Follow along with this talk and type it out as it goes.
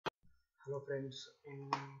Hello friends,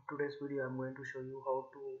 in today's video I'm going to show you how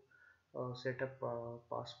to set up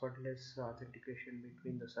passwordless authentication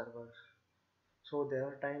between the servers. So there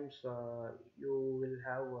are times you will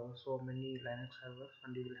have so many Linux servers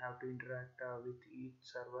and you will have to interact with each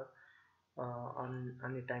server on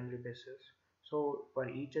a timely basis. So for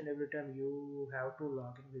each and every time you have to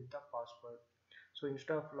log in with the password. So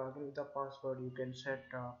instead of logging with the password, you can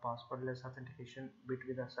set passwordless authentication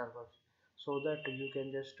between the servers, so that you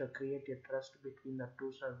can just create a trust between the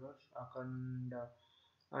two servers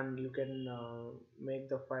and you can make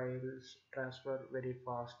the files transfer very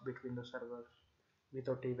fast between the servers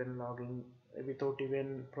without even logging, without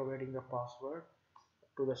even providing the password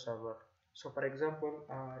to the server. So for example,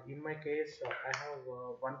 in my case, I have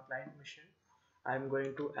one client machine. I'm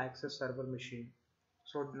going to access server machine.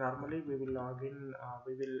 So normally we will log in,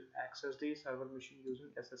 we will access the server machine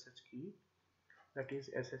using SSH key, that is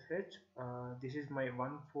SSH. This is my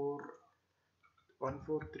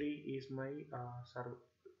 143 is my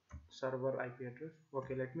server IP address.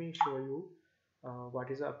 Okay, let me show you what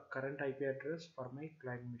is the current IP address for my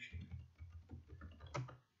client machine.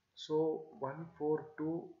 So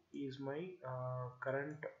 142 is my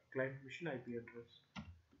current client machine IP address.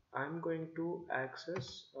 I'm going to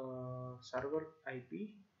access server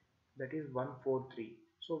IP, that is 143.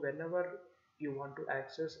 So whenever you want to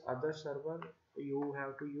access other server, you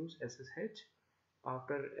have to use SSH.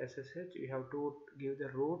 After SSH, you have to give the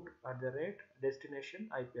root at the rate destination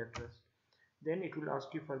IP address. Then it will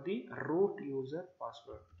ask you for the root user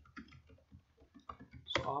password.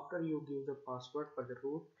 So after you give the password for the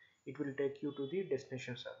root, it will take you to the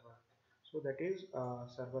destination server. So that is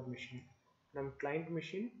server machine. From client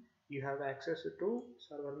machine, you have access to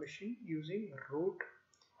server machine using root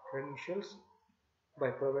credentials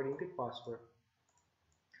by providing the password.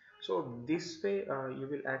 So this way you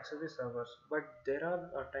will access the servers, but there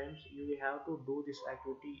are times you will have to do this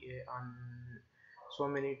activity on so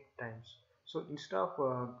many times. So instead of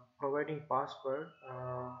providing password,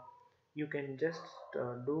 you can just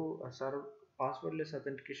do a passwordless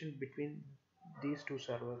authentication between these two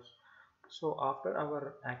servers. So after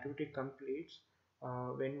our activity completes,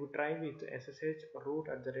 when you try with SSH root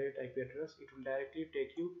at the rate IP address, it will directly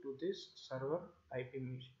take you to this server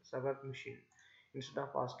machine instead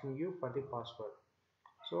of asking you for the password.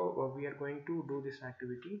 So we are going to do this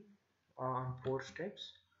activity on 4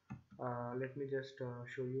 steps. Let me just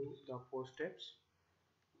show you the 4 steps.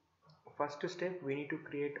 First step, we need to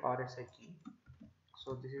create RSA key.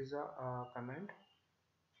 So this is a command.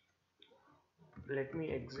 Let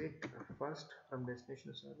me exit first from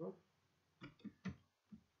destination server.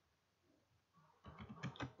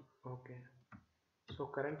 Okay, so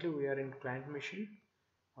currently we are in client machine.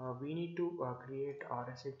 We need to create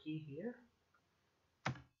RSA key here.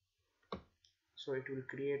 So it will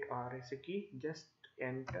create RSA key. Just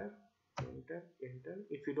enter, enter.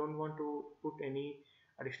 If you don't want to put any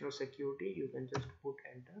additional security, you can just put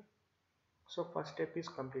enter. So first step is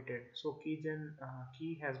completed. So key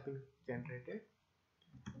has been generated.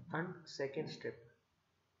 And second step,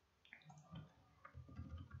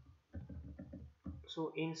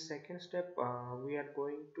 so in second step we are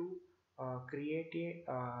going to create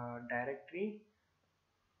a directory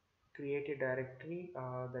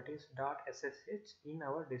that is .ssh in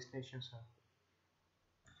our destination server.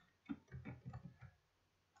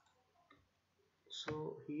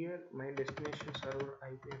 So here my destination server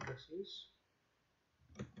IP address is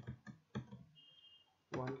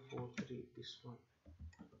 143, this one.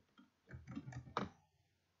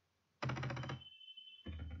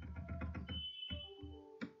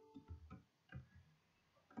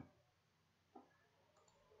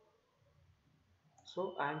 So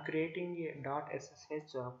I am creating a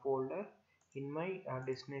 .ssh folder in my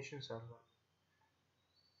destination server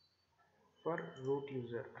for root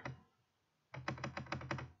user.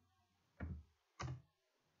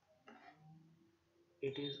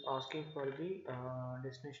 It is asking for the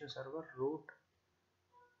destination server root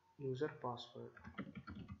user password.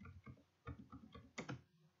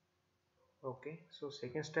 Okay, so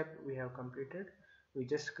second step we have completed. We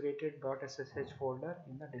just created .ssh folder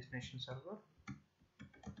in the destination server.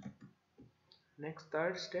 Next,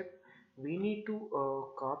 third step, we need to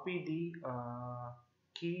copy the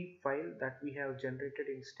key file that we have generated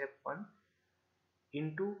in step 1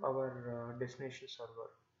 into our destination server.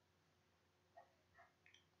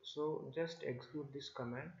 So just execute this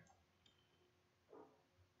command.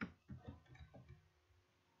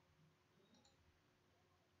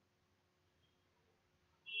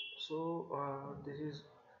 So this is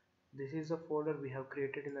the folder we have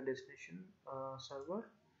created in the destination server,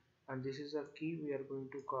 and this is the key we are going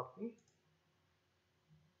to copy.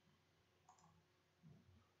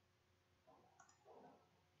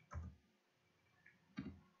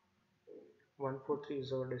 143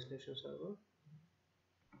 is our destination server.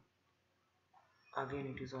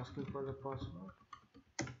 Again it is asking for the password.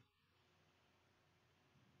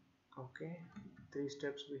 Okay, 3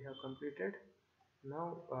 steps we have completed.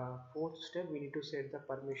 Now fourth step, we need to set the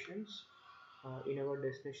permissions in our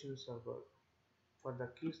destination server for the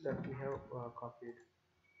keys that we have copied.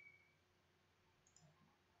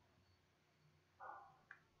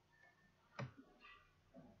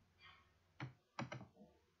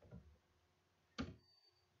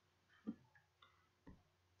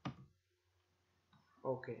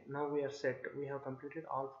 Okay, now we are set. We have completed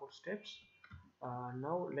all 4 steps.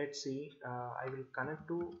 Now let's see. I will connect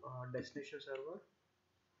to destination server.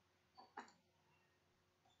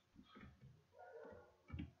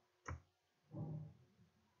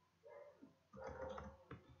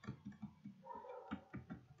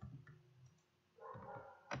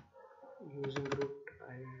 Using root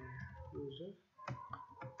user.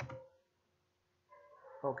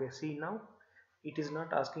 Okay, see now it is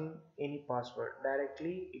not asking any password.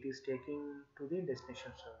 Directly it is taking to the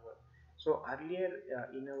destination server. So earlier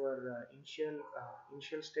in our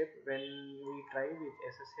initial step, when we try with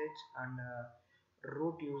SSH and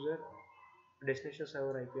root user destination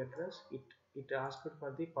server IP address, it asked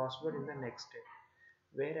for the password in the next step.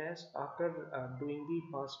 Whereas after doing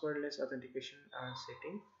the passwordless authentication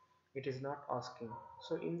setting, it is not asking.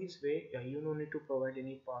 So in this way you no need to provide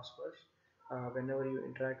any passwords whenever you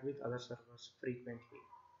interact with other servers frequently.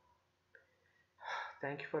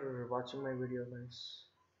 Thank you for watching my video, guys.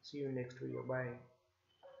 See you next video. Bye.